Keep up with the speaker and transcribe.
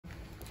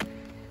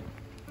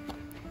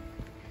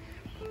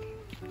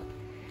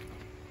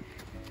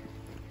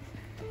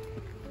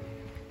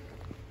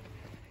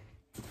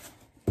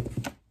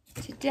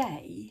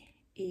Today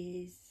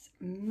is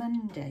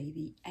Monday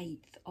the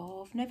 8th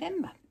of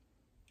November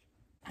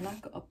and I've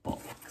got a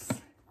box.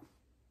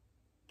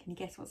 Can you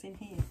guess what's in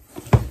here?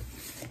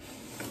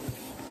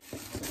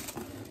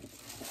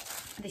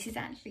 This is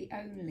actually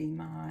only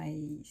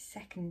my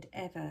second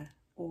ever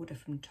order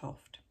from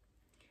Toft.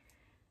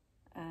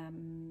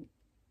 It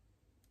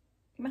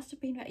must have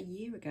been about a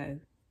year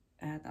ago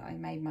that I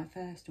made my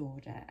first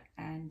order,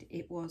 and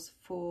it was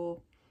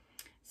for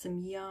some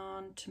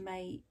yarn to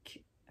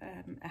make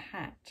a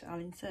hat. I'll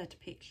insert a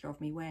picture of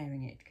me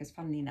wearing it because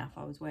funnily enough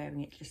I was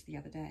wearing it just the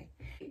other day.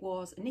 It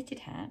was a knitted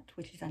hat,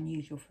 which is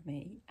unusual for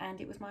me, and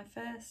it was my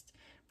first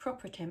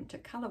proper attempt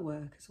at colour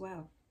work as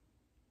well.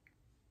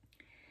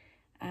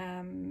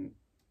 And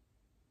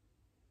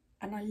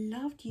I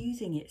loved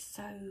using it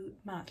so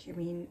much. I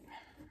mean,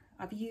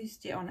 I've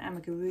used it on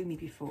amigurumi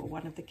before.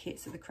 One of the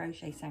kits at the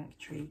Crochet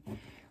Sanctuary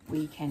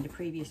weekend, a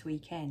previous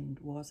weekend,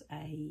 was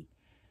an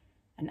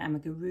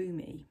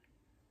amigurumi.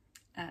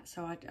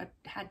 So I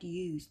had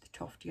used the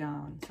Toft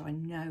yarn, so I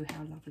know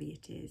how lovely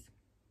it is.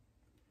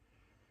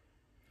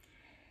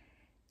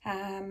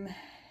 And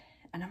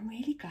I'm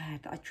really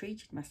glad that I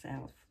treated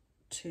myself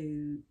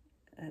to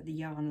the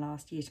yarn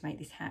last year to make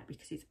this hat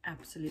because it's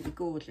absolutely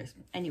gorgeous.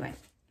 Anyway,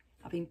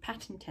 I've been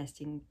pattern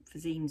testing for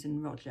Zines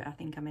and Roger. I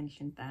think I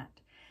mentioned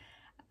that.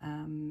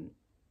 And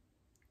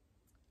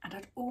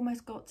I'd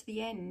almost got to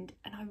the end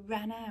and I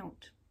ran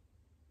out.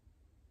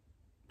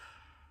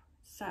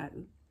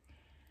 So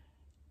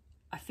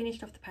I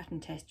finished off the pattern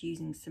test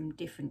using some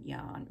different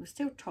yarn. It was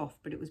still Toft,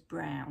 but it was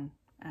brown,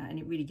 and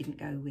it really didn't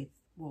go with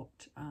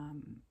what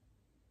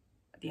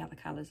the other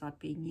colours I'd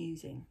been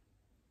using.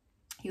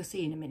 You'll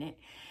see in a minute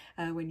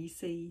when you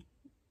see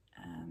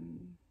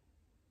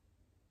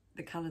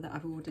the colour that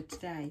I've ordered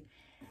today.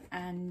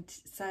 And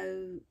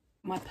so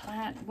what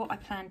I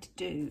plan to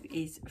do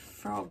is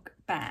frog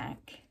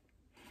back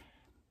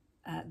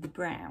the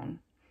brown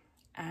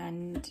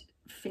and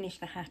finish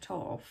the hat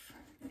off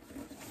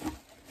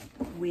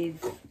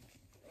with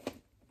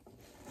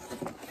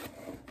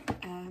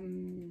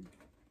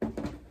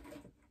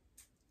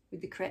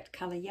the correct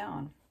colour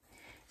yarn.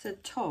 So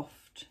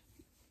Toft,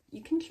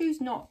 you can choose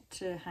not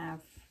to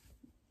have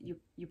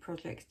your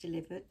projects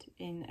delivered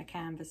in a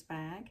canvas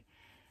bag.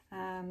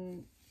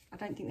 I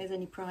don't think there's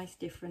any price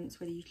difference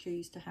whether you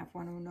choose to have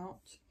one or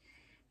not.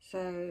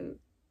 So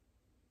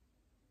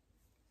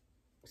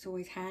it's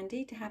always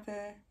handy to have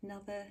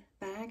another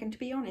bag, and to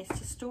be honest,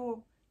 to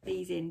store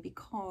these in,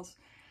 because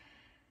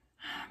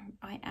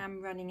I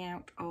am running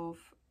out of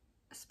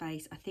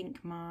space. I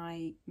think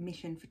my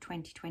mission for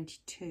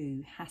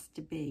 2022 has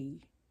to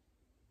be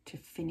to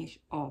finish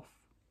off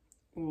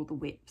all the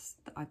whips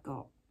that I've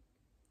got.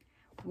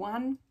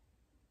 One,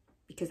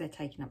 because they're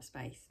taking up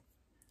space.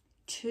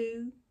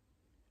 Two,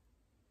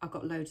 I've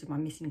got loads of my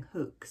missing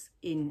hooks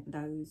in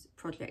those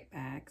project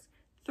bags.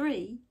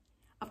 Three,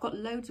 I've got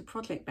loads of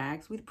project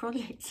bags with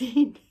projects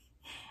in,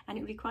 and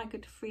it would be quite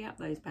good to free up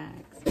those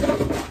bags.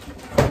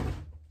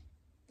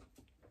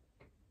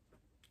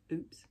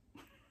 Oops.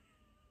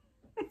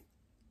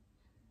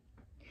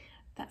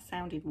 That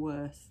sounded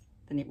worse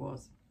than it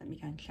was. Let me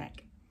go and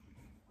check.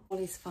 All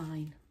is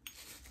fine.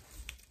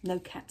 No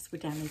caps were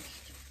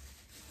damaged.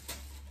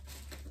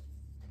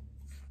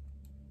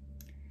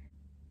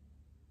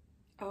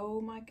 Oh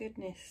my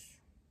goodness.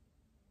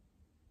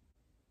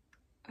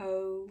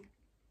 Oh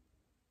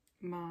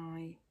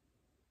my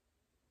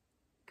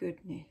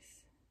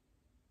goodness.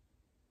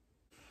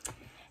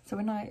 So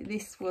when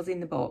this was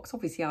in the box,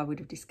 obviously I would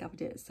have discovered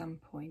it at some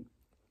point.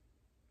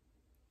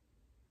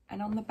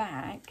 And on the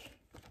back,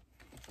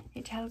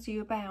 it tells you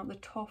about the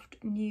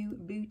Toft New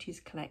Booties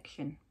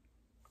collection.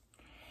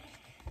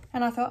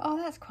 And I thought, oh,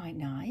 that's quite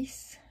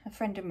nice. A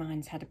friend of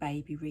mine's had a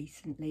baby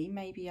recently.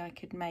 Maybe I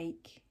could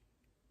make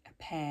a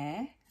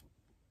pair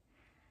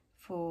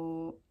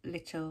for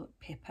little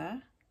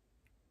Pippa.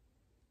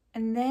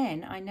 And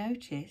then I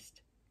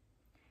noticed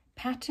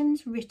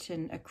patterns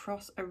written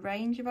across a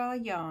range of our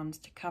yarns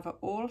to cover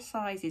all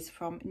sizes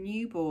from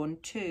newborn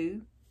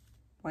to,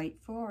 wait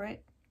for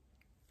it,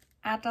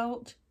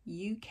 adult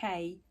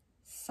UK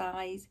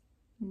size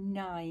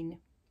 9.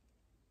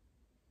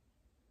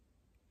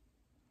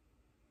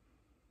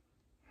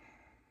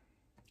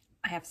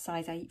 I have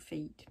size 8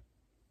 feet.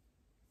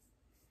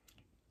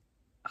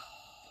 Oh,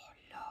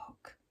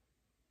 look.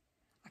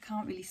 I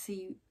can't really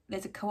see.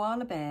 There's a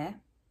koala bear,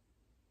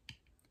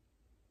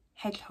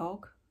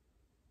 hedgehog,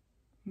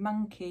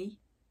 monkey,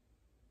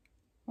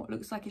 what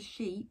looks like a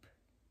sheep,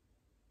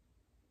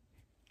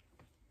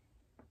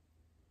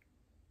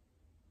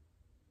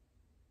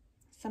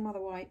 some other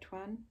white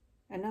one,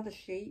 another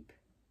sheep,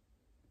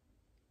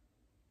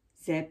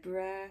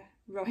 zebra,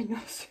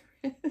 rhinoceros,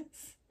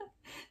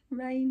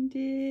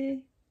 reindeer.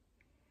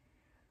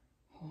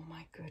 Oh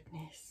my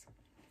goodness.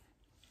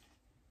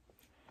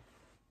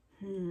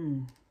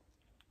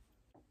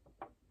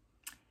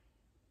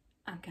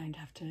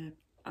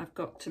 I've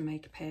got to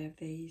make a pair of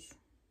these.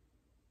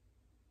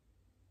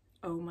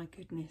 Oh my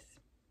goodness.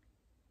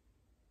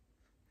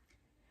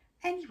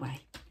 Anyway,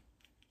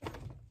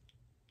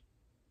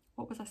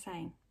 what was I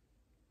saying?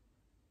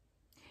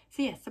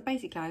 So yes, so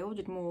basically I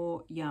ordered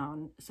more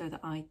yarn so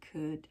that I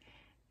could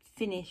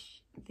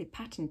finish the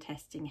pattern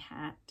testing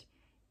hat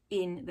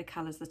in the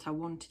colours that I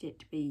wanted it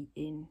to be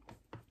in,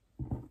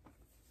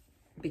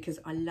 because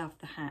I love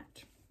the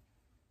hat.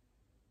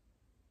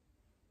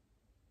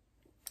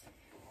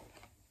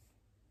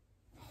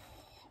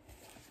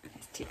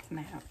 Let's tip them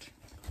out.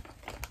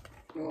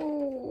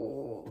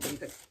 Oh,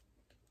 these are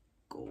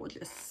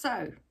gorgeous.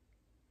 So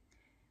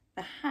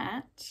the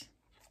hat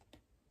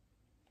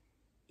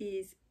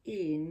is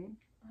in,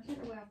 I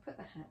don't know where I've put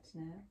the hat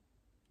now.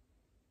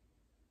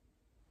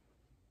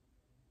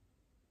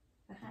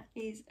 The hat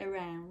is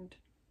around.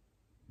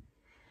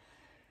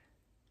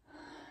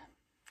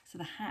 So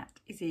the hat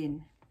is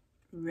in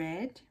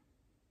red,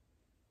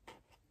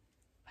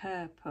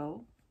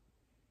 purple,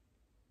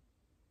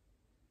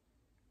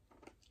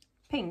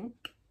 pink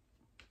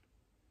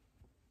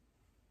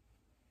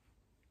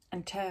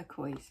and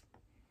turquoise.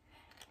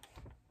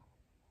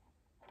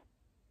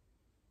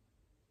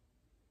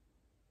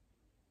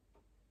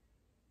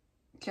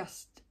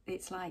 Just,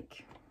 it's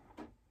like,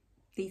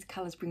 these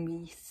colours bring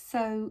me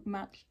so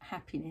much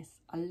happiness.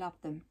 I love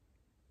them.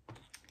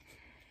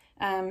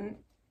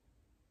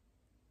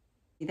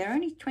 They're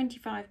only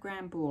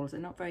 25-gram balls, they're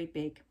not very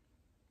big.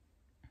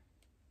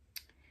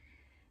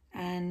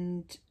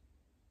 And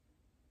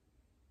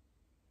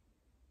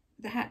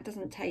the hat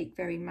doesn't take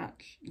very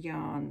much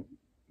yarn,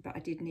 but I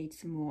did need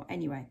some more.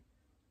 Anyway,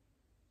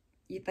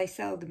 they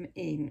sell them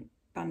in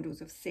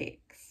bundles of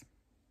 6.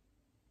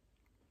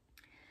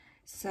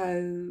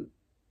 So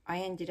I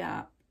ended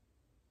up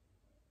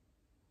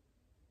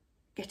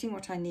getting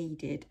what I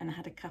needed, and I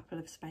had a couple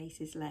of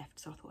spaces left,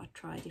 so I thought I'd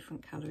try a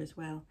different colour as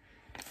well.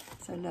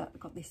 So look, I've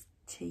got this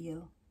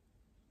teal.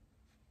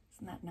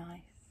 Isn't that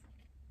nice?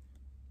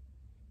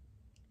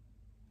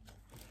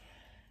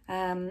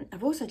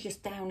 I've also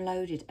just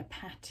downloaded a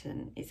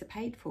pattern. It's a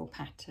paid for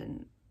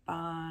pattern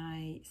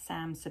by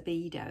Sam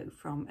Sabido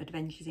from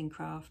Adventures in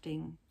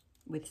Crafting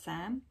with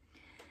Sam,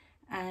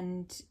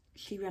 and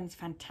she runs a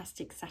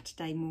fantastic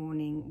Saturday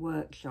morning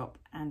workshop,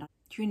 and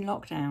during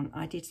lockdown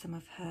I did some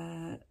of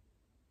her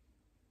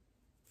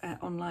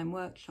online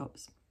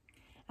workshops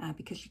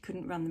because she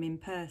couldn't run them in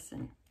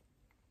person.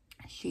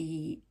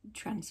 She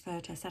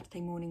transferred her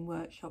Saturday morning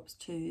workshops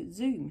to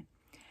Zoom,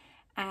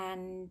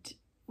 and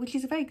which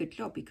is a very good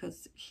job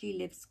because she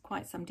lives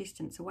quite some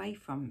distance away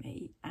from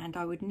me, and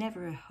I would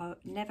never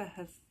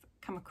have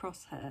come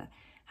across her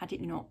had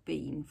it not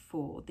been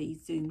for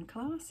these Zoom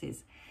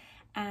classes.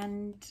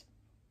 And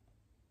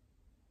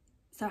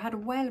so I had a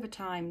whale of a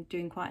time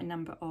doing quite a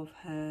number of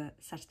her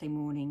Saturday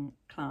morning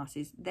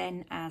classes.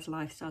 Then as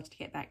life started to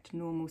get back to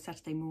normal,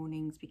 Saturday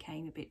mornings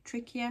became a bit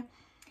trickier.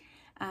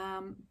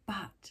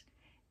 But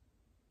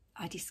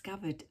I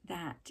discovered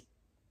that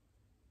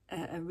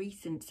a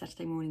recent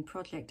Saturday morning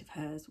project of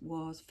hers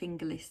was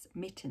fingerless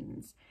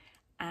mittens,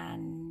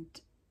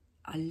 and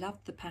I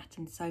loved the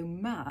pattern so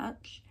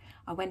much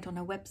I went on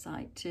her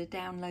website to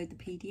download the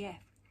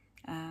PDF.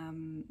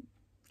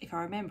 If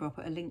I remember, I'll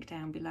put a link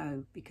down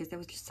below, because there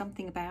was just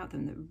something about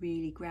them that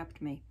really grabbed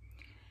me.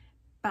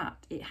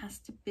 But it has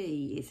to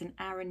be, it's an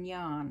Aran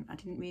yarn. I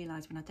didn't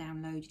realise when I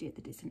downloaded it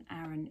that it's an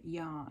Aran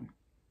yarn.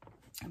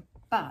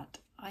 But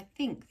I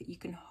think that you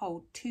can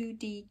hold 2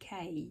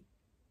 DK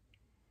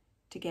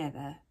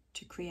together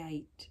to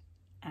create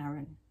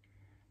Aran.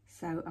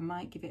 So I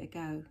might give it a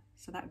go.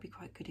 So that would be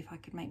quite good if I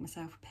could make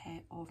myself a pair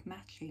of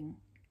matching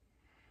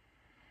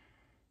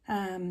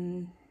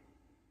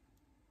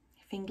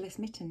fingerless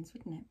mittens,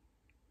 wouldn't it?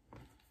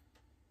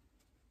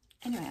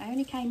 Anyway, I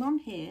only came on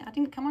here. I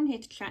didn't come on here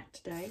to chat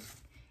today.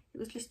 It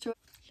was just to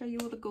show you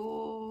all the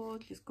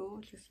gorgeous,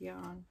 gorgeous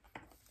yarn.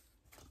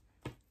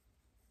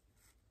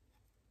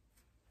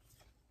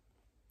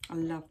 I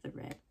love the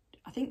red.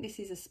 I think this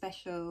is a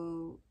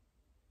special,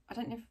 I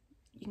don't know if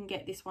you can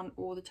get this one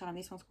all the time.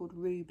 This one's called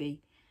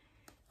Ruby.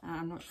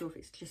 I'm not sure if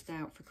it's just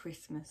out for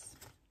Christmas.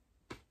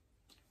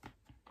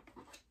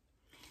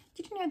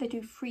 Did you know they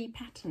do free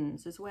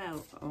patterns as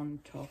well on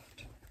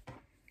Toft,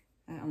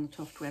 on the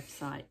Toft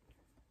website?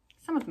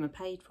 Some of them are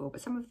paid for,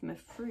 but some of them are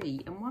free.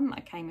 And one that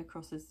I came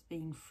across as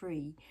being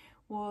free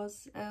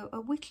was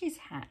a witch's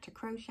hat, a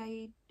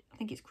crocheted, I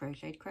think it's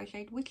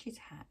crocheted witch's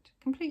hat,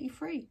 completely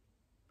free.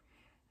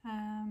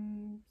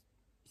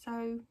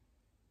 So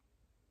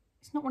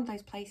it's not one of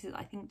those places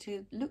I think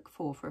to look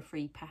for a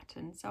free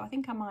pattern. So I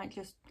think I might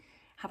just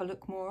have a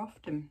look more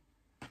often,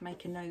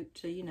 make a note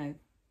to, you know,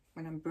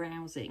 when I'm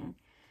browsing,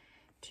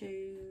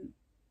 to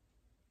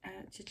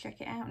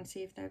check it out and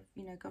see if they've,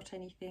 you know, got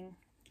anything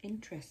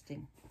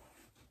interesting.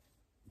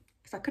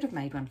 Because I could have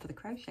made one for the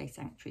Crochet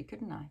Sanctuary,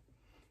 couldn't I?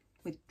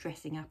 With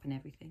dressing up and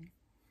everything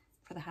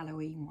for the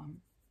Halloween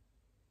one.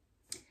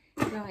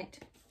 Right,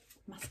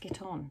 must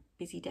get on.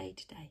 Busy day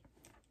today.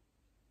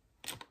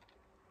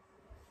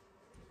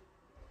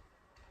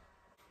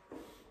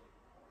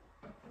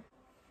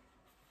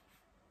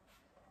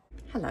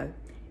 Hello,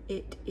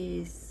 it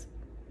is,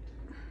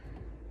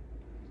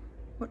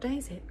 what day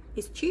is it?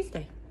 It's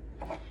Tuesday.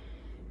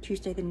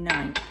 Tuesday the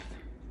 9th.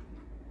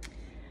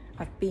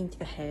 I've been to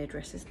the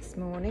hairdressers this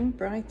morning,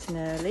 bright and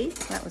early.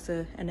 That was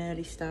an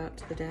early start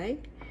to the day.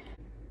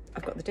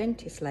 I've got the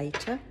dentist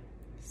later,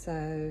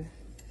 so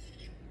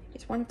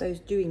it's one of those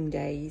doing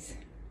days.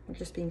 I've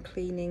just been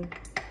cleaning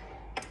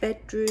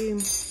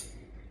bedroom,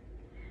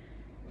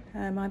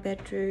 my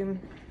bedroom,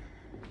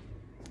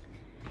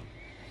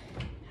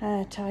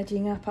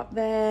 tidying up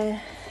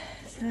there.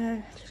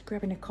 So just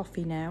grabbing a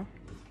coffee now.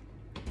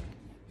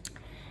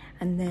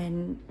 And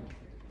then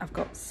I've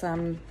got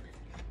some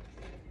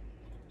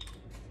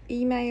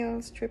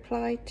emails to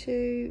reply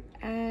to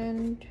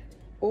and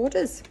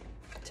orders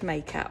to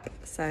make up,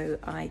 so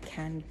I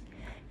can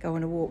go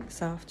on a walk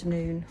this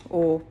afternoon,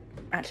 or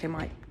actually I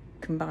might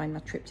combine my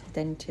trip to the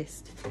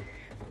dentist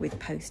with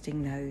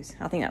posting those.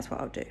 I think that's what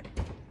I'll do.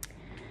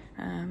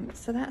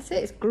 So that's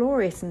it. It's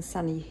glorious and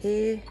sunny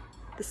here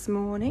this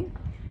morning.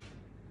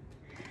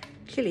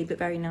 Chilly but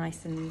very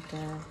nice and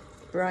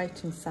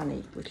bright and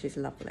sunny, which is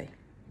lovely.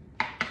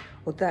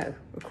 Although,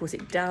 of course,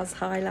 it does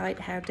highlight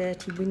how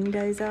dirty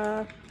windows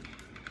are.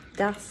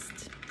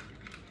 Dust.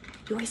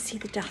 You always see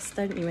the dust,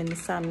 don't you, in the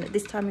sun at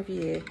this time of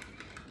year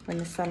when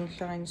the sun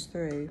shines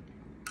through.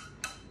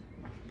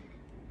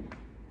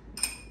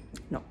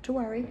 Not to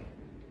worry.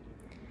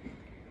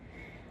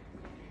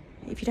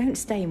 If you don't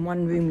stay in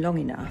one room long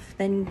enough,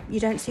 then you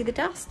don't see the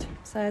dust.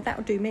 So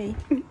that'll do me.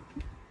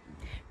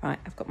 Right,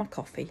 I've got my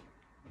coffee.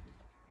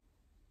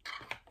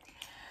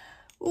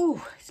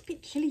 Oh, it's a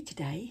bit chilly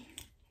today.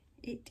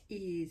 It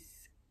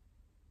is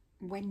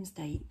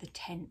Wednesday, the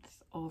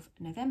 10th of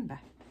November.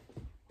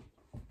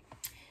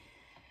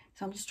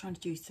 So I'm just trying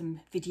to do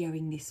some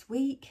videoing this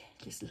week,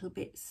 just little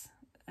bits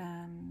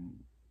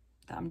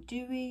that I'm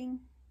doing,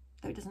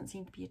 though it doesn't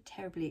seem to be a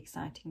terribly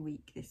exciting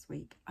week this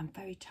week. I'm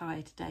very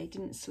tired today,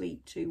 didn't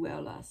sleep too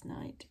well last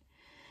night.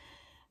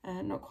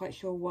 Not quite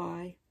sure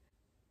why.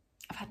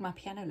 I've had my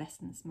piano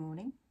lesson this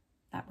morning,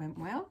 that went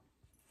well.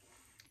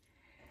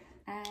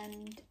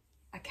 And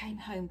I came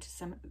home to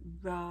some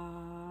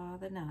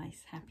rather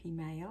nice happy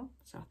mail,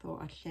 so I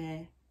thought I'd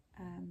share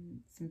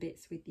some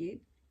bits with you.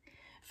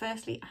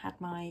 Firstly, I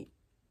had my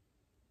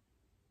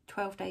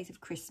 12 Days of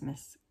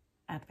Christmas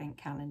Advent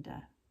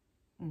calendar,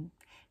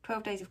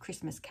 12 Days of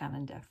Christmas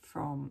calendar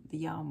from the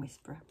Yarn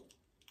Whisperer.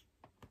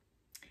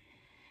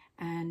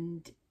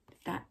 And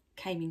that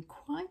came in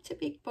quite a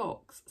big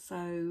box,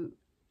 so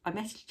I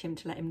messaged him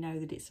to let him know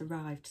that it's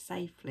arrived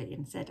safely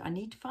and said I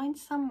need to find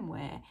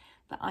somewhere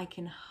that I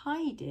can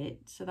hide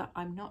it so that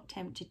I'm not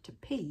tempted to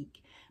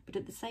peek, but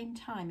at the same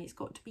time it's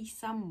got to be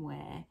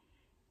somewhere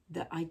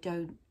that I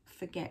don't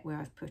forget where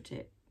I've put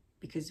it,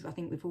 because I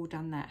think we've all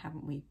done that,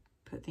 haven't we?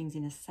 Put things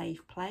in a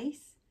safe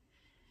place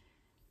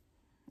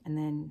and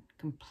then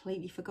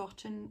completely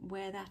forgotten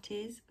where that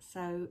is.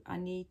 So I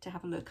need to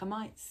have a look. I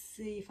might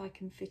see if I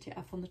can fit it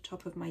up on the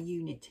top of my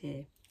unit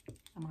here.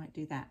 I might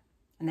do that,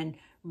 and then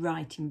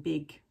write in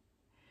big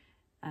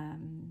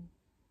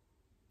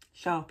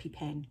Sharpie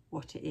pen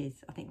what it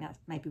is. I think that's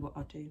maybe what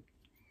I'll do.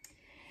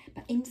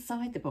 But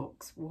inside the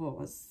box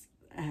was,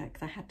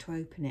 because I had to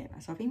open it,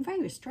 so I've been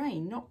very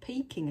restrained, not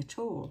peeking at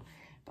all,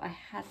 but I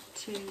had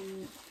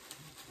to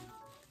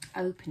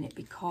open it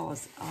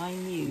because I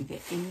knew that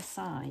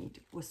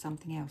inside was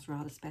something else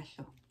rather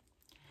special.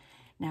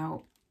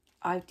 Now,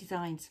 I've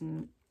designed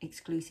some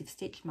exclusive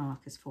stitch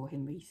markers for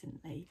him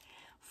recently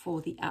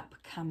for the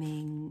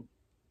upcoming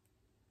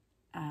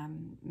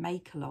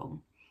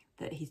make-along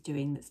that he's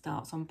doing that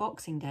starts on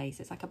Boxing Day.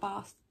 So it's like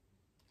a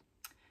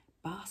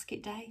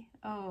basket day.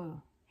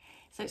 Oh,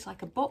 so it's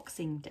like a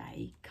Boxing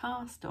Day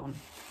cast on,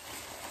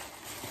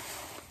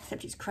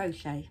 except it's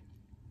crochet.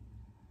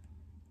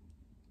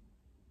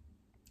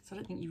 So I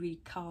don't think you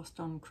really cast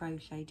on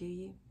crochet, do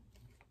you?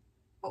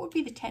 What would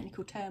be the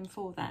technical term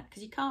for that?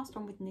 Because you cast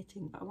on with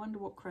knitting, but I wonder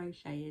what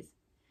crochet is.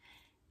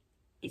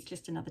 It's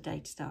just another day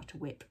to start a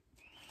whip.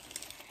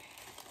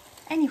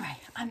 Anyway,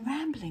 I'm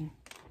rambling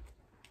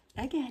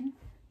again.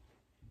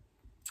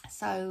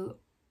 So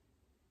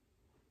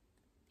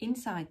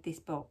inside this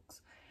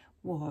box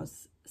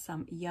was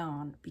some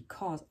yarn,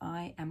 because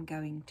I am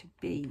going to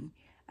be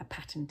a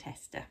pattern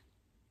tester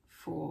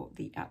for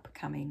the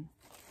upcoming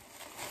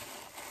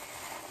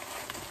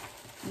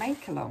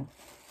make along.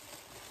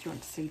 Do you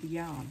want to see the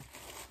yarn?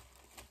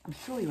 I'm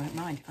sure you won't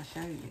mind if I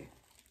show you.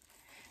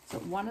 So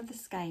one of the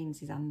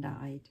skeins is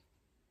undyed.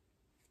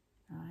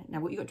 Right. Now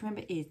what you've got to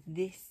remember is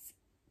this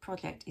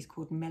project is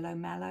called Mellow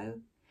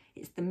Mallow.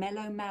 It's the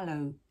Mellow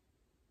Mallow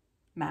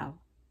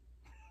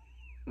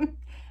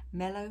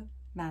Mellow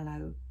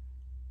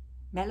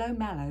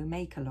Mallow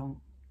make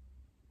along.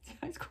 So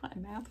it's quite a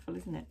mouthful,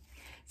 isn't it?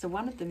 So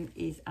one of them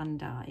is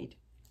undyed.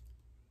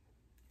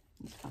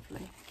 It's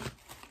lovely.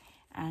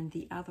 And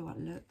the other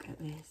one, look at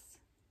this.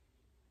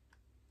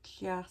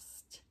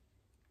 Just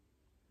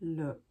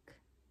look.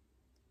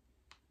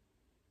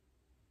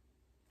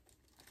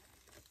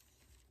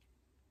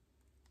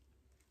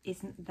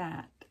 Isn't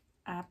that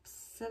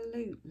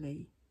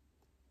absolutely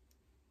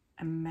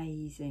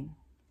amazing?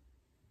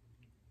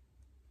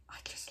 I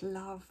just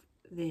love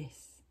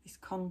this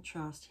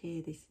contrast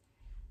here, this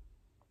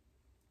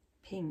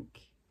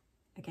pink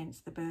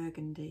against the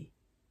burgundy.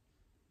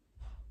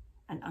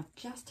 And I've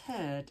just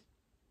heard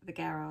the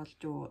garage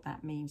door.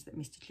 That means that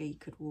Mr. G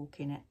could walk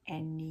in at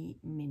any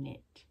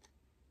minute.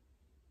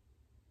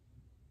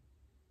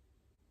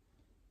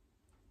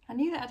 I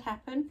knew that'd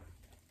happen.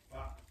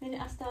 The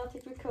minute I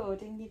started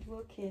recording, you'd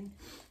walk in.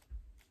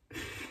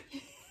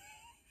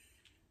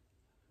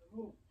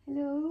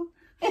 Hello.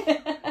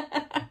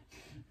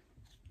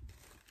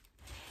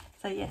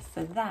 So yes,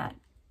 so that,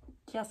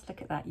 just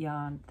look at that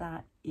yarn.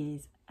 That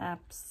is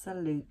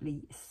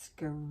absolutely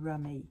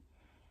scrummy,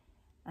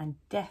 and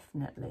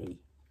definitely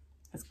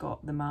has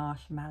got the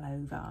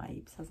marshmallow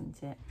vibes,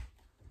 hasn't it?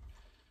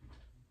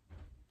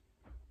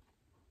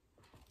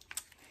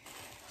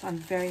 So I'm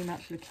very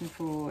much looking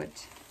forward,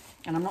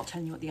 and I'm not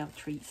telling you what the other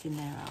treats in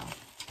there are.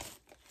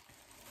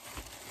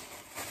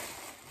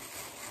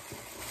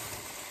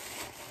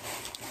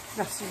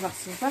 Rustle,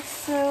 rustle,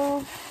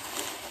 rustle.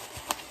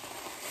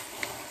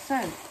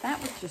 So that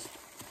was just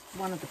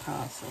one of the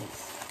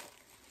parcels.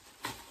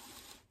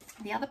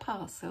 The other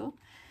parcel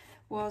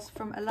was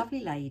from a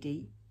lovely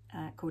lady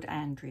called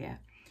Andrea,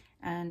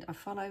 and I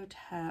followed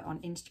her on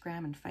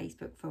Instagram and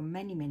Facebook for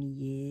many, many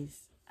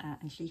years,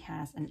 and she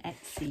has an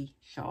Etsy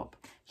shop.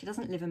 She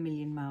doesn't live a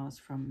million miles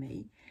from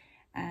me,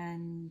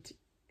 and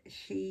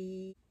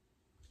she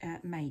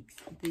makes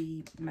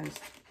the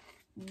most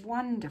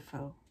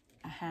wonderful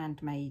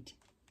handmade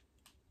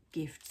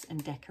gifts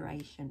and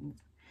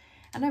decorations.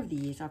 And over the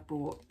years I've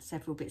bought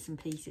several bits and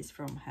pieces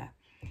from her,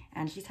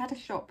 and she's had a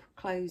shop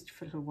closed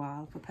for a little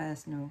while for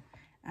personal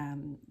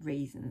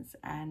reasons,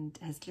 and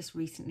has just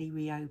recently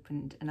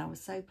reopened, and I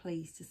was so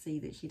pleased to see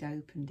that she'd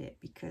opened it,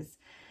 because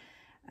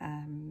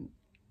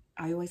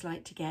I always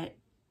like to get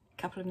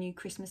a couple of new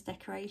Christmas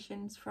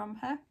decorations from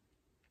her.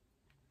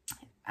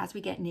 As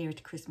we get nearer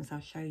to Christmas, I'll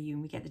show you,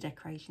 and we get the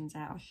decorations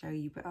out, I'll show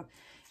you. But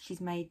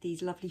she's made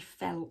these lovely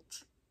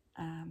felt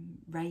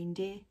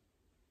reindeer.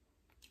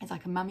 It's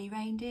like a mummy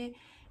reindeer,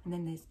 and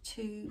then there's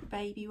two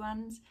baby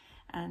ones,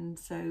 and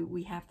so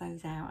we have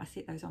those out. I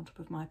sit those on top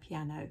of my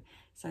piano,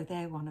 so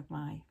they're one of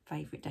my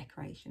favourite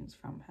decorations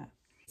from her.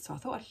 So I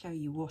thought I'd show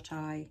you what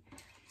I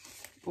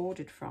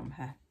ordered from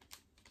her.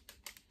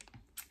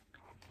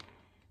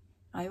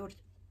 I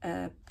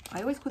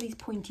always call these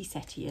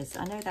poinsettias.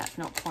 I know that's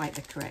not quite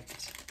the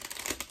correct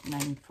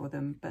name for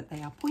them, but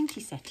they are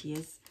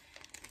poinsettias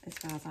as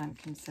far as I'm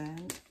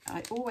concerned.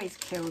 I always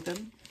kill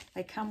them.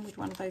 They come with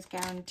one of those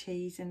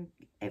guarantees, and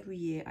every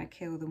year I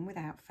kill them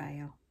without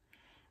fail.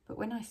 But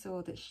when I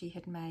saw that she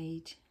had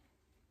made,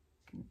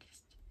 I can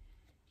just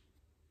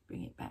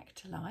bring it back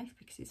to life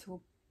because it's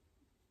all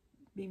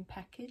been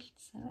packaged.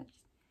 So let's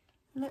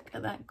look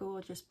at that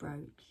gorgeous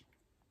brooch.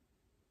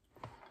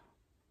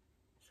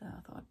 So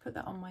I thought I'd put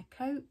that on my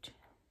coat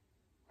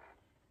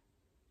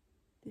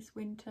this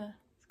winter.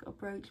 It's got a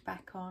brooch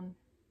back on,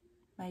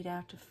 made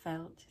out of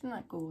felt. Isn't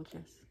that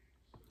gorgeous?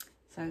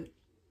 So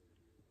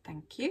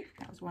thank you,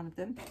 that was one of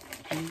them.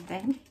 And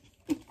then,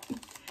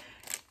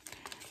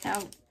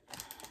 now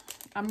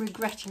I'm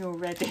regretting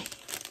already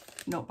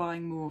not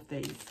buying more of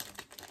these.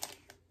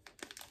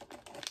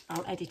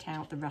 I'll edit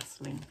out the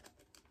rustling.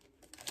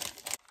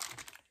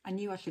 I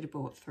knew I should have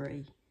bought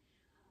 3.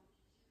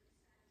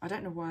 I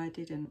don't know why I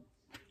didn't.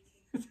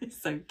 This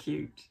is so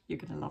cute. You're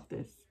going to love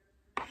this.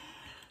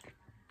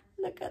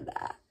 Look at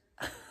that.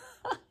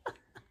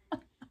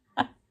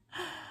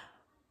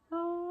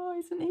 Oh,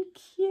 isn't it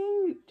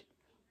cute?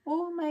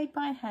 All made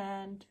by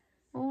hand.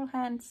 All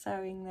hand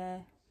sewing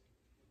there.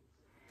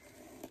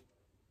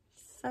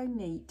 So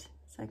neat.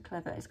 So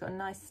clever. It's got a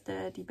nice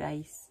sturdy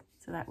base,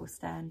 so that will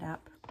stand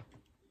up.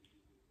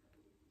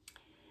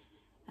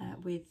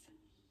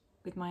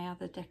 With my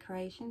other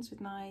decorations,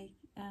 with my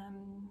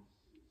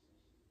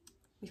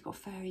he's got a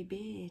furry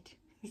beard.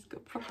 He's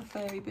got a proper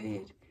furry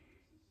beard.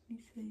 Let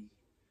me see.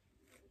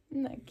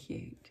 Isn't that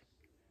cute?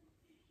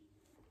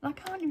 I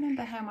can't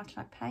remember how much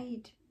I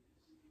paid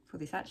for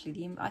this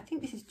actually. I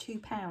think this is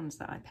 £2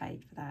 that I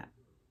paid for that.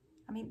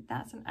 I mean,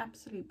 that's an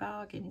absolute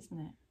bargain, isn't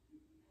it?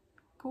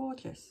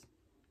 Gorgeous.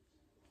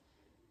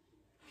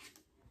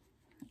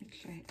 Let me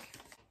check.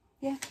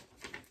 Yeah,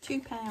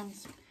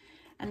 £2.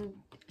 And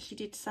she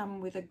did some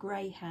with a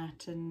grey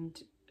hat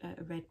and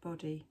a red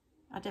body.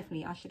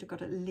 I should have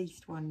got at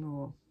least one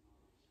more.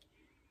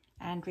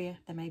 Andrea,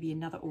 there may be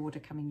another order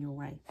coming your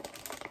way.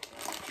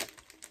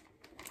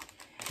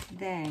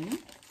 Then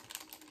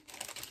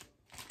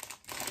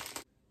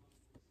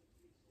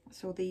I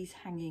saw these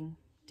hanging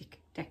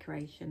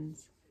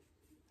decorations.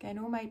 Again,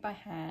 all made by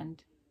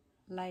hand,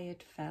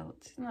 layered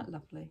felt. Isn't that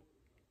lovely?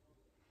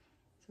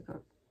 So I've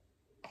got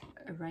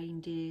a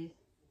reindeer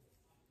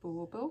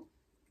bauble,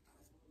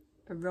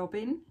 a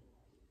robin,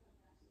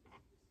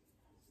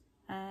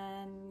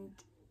 and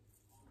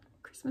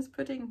Christmas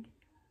pudding.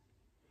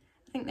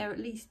 I think there are at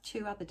least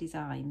 2 other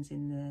designs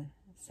in the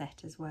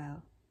set as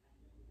well.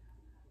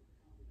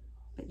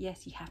 But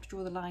yes, you have to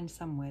draw the line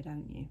somewhere,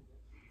 don't you?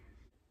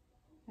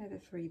 They're the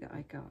 3 that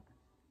I got.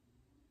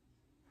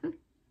 And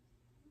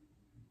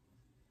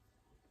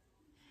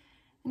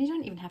you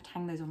don't even have to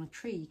hang those on a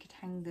tree. You could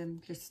hang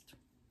them just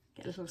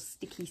get a little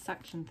sticky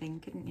suction thing,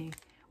 couldn't you?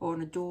 Or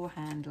on a door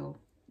handle,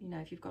 you know,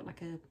 if you've got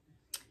like a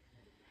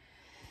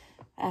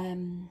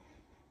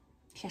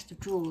chest of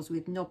drawers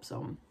with knobs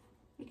on,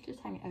 you could just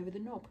hang it over the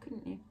knob,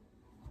 couldn't you?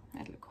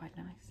 That'd look quite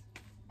nice.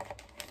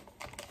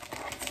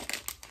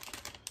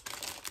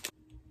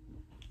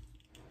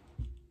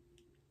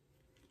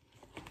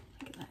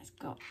 Look at that, it's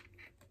got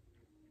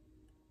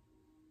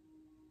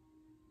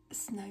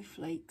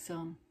snowflakes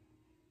on.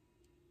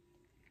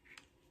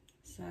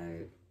 So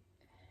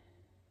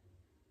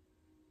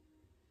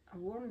I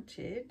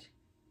wanted,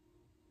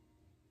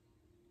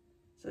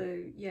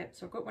 so yeah,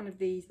 so I've got one of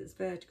these that's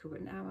vertical,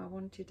 but now I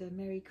wanted a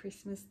Merry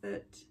Christmas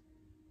that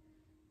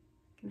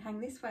can hang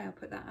this way. I'll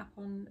put that up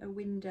on a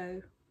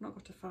window. I've not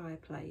got a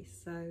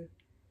fireplace, so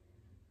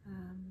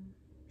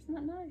isn't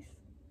that nice?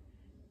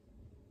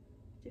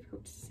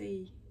 Difficult to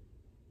see.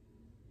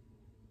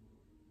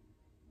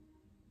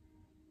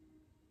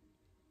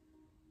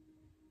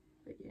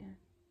 But yeah.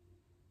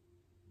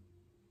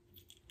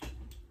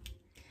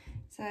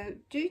 So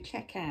do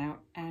check out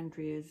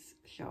Andrea's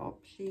shop.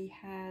 She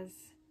has,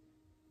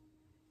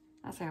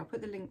 I'll say, I'll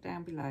put the link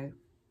down below.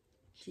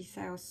 She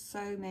sells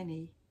so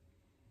many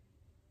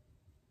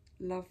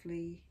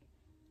lovely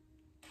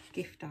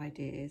gift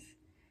ideas.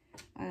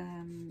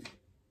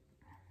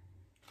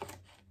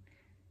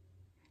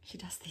 She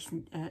does these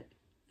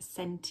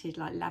scented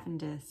like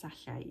lavender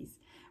sachets,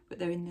 but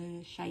they're in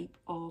the shape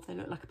of, they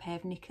look like a pair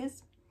of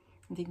knickers.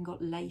 And they've even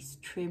got lace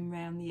trim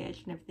around the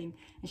edge and everything.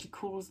 And she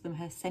calls them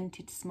her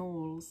scented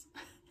smalls.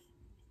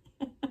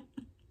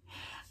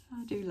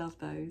 I do love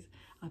those.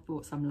 I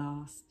bought some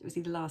it was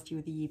either last year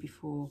or the year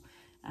before,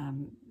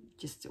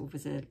 just sort of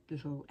as a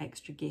little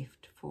extra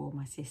gift for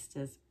my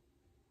sisters.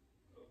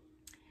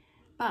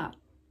 But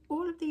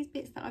all of these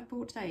bits that I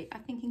bought today, I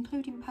think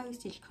including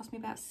postage, cost me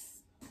about,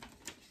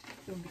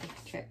 I'm going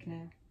to check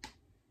now,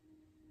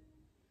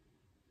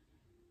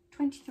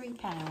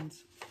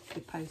 £23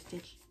 with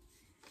postage.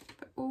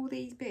 But all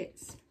these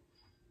bits,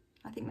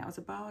 I think that was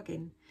a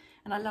bargain.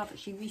 And I love that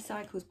she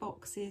recycles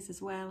boxes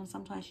as well, and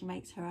sometimes she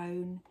makes her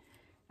own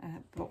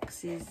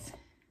boxes.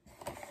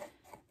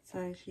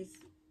 So this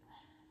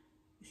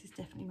is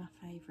definitely my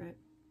favourite.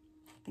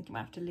 I think it might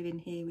have to live in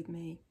here with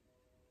me.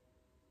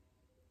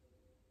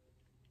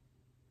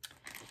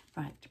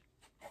 Right,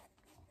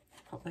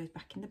 pop those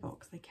back in the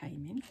box they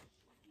came in.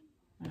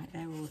 Right,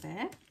 they're all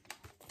there.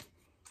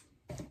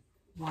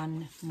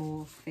 One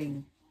more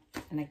thing,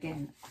 and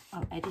again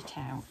I'll edit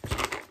out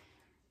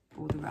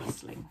all the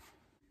rustling.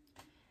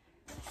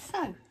 So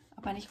I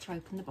managed to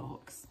open the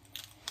box.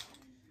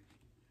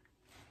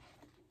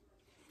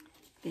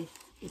 This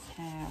is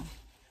how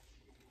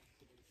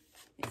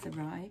it's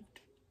arrived.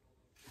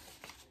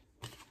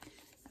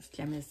 That's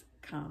Gemma's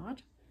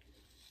card.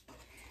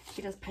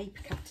 She does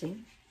paper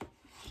cutting.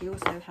 She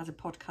also has a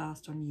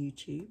podcast on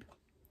YouTube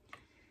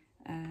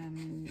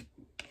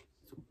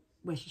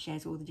where she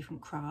shares all the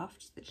different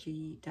crafts that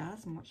she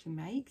does and what she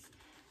makes.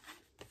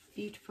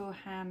 Beautiful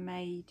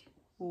handmade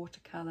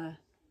watercolour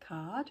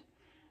card.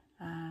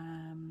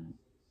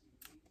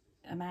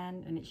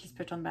 Amanda, and she's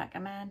put on the back,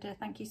 Amanda,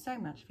 thank you so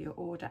much for your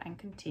order and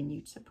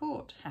continued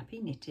support. Happy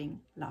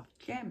knitting, love,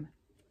 Gem.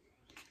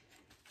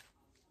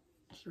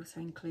 She also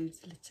includes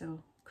a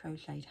little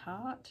crocheted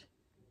heart.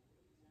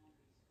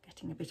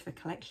 Getting a bit of a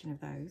collection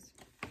of those.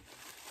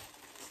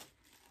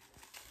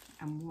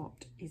 And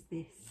what is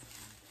this?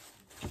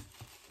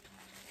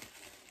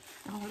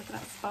 Oh, look at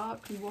that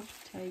sparkly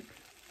washi tape.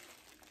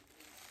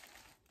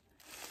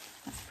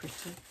 That's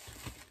pretty.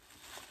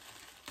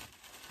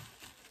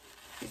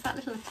 It's that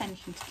little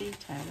attention to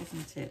detail,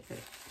 isn't it? That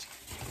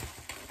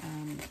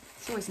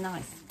it's always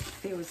nice. It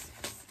feels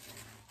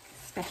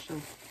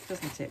special,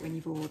 doesn't it, when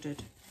you've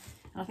ordered?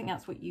 And I think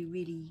that's what you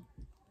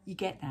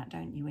get that,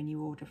 don't you, when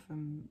you order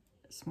from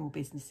small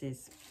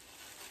businesses.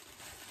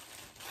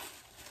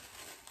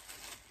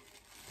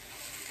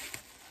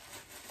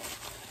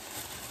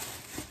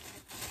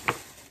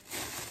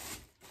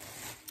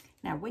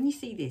 Now, when you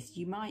see this,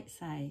 you might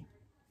say,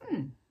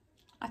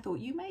 I thought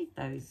you made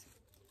those.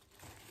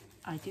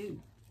 I do,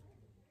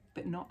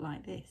 but not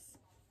like this.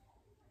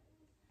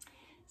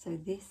 So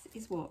this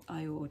is what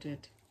I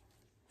ordered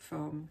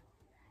from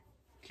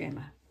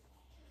Gemma.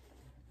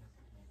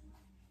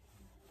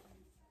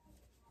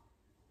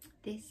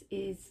 This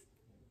is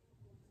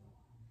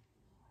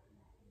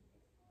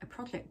a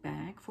project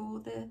bag for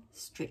the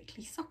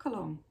Strictly Sock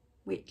Along,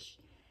 which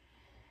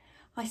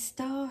I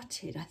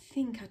started, I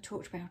think I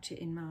talked about it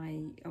in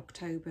my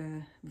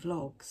October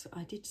vlogs.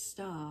 I did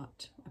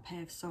start a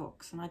pair of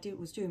socks and I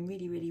was doing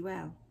really, really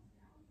well.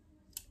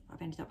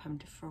 I've ended up having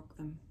to frog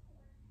them.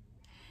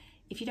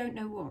 If you don't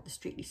know what the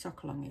Strictly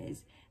Sock Along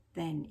is,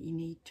 then you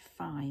need to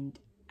find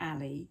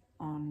Ali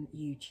on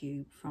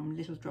YouTube from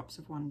Little Drops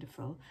of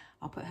Wonderful.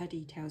 I'll put her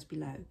details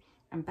below.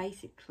 And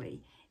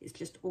basically, it's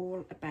just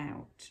all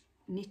about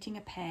knitting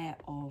a pair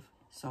of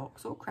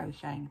socks or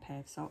crocheting a pair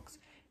of socks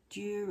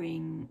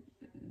during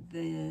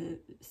the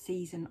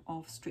season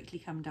of Strictly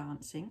Come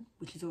Dancing,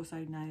 which is also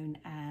known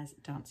as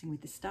Dancing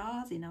with the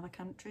Stars in other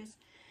countries.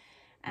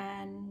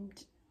 And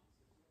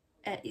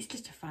it's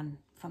just a fun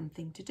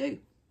thing to do.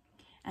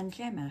 And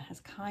Gemma has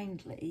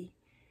kindly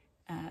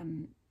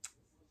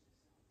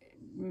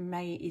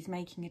is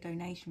making a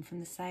donation from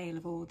the sale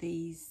of all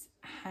these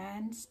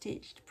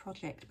hand-stitched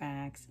project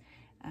bags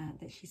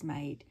that she's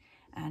made,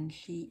 and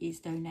she is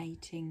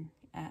donating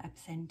a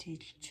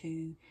percentage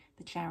to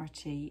the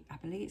charity, I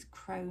believe it's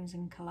Crohn's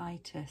and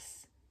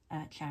Colitis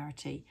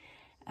charity,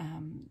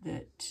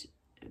 that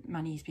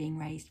money is being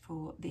raised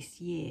for this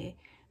year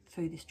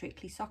through the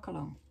Strictly Sock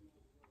Along.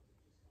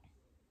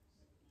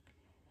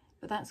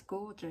 But that's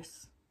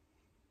gorgeous.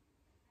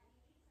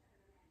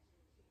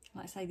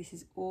 Like I say, this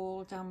is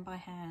all done by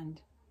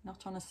hand,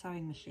 not on a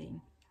sewing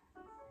machine.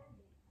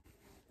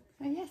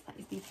 Oh yes, that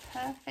is the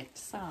perfect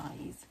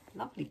size,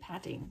 lovely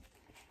padding,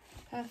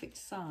 perfect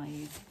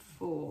size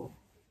for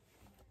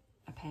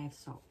a pair of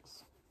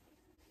socks.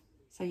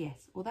 So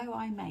yes, although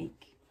I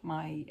make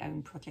my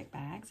own project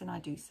bags and I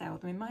do sell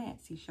them in my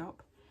Etsy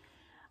shop,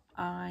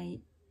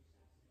 I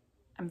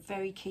am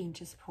very keen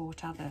to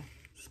support other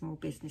small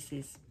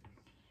businesses,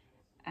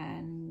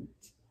 and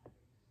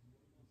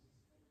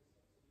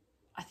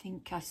I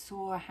think I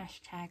saw a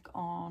hashtag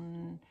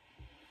on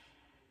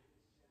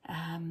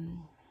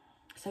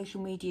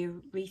social media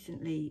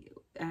recently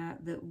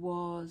that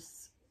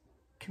was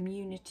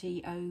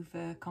community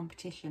over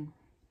competition,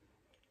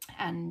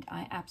 and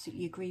I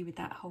absolutely agree with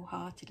that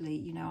wholeheartedly.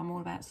 You know, I'm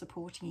all about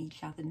supporting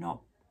each other,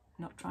 not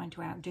trying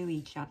to outdo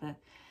each other.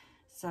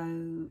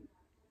 So,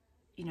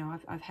 you know,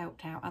 I've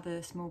helped out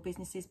other small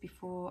businesses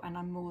before, and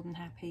I'm more than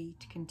happy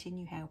to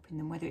continue helping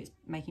them, whether it's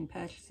making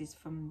purchases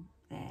from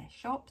their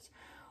shops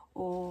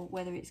or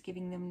whether it's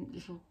giving them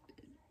little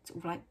sort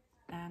of like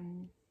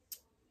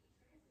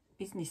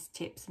business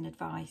tips and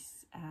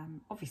advice.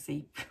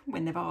 Obviously,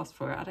 when they've asked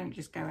for it, I don't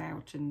just go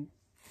out and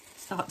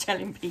start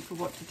telling people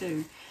what to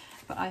do.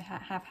 But I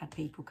have had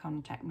people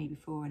contact me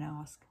before and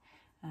ask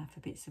for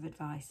bits of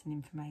advice and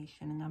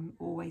information, and I'm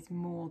always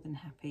more than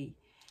happy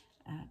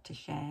to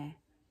share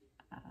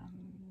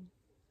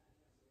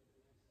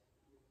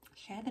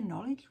the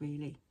knowledge,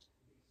 really.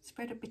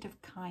 Spread a bit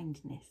of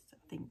kindness. I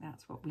think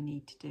that's what we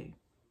need to do.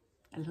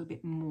 A little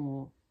bit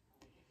more.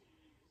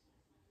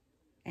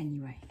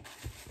 Anyway.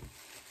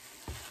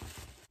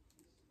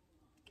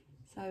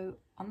 So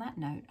on that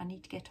note, I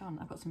need to get on.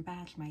 I've got some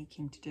badge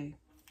making to do.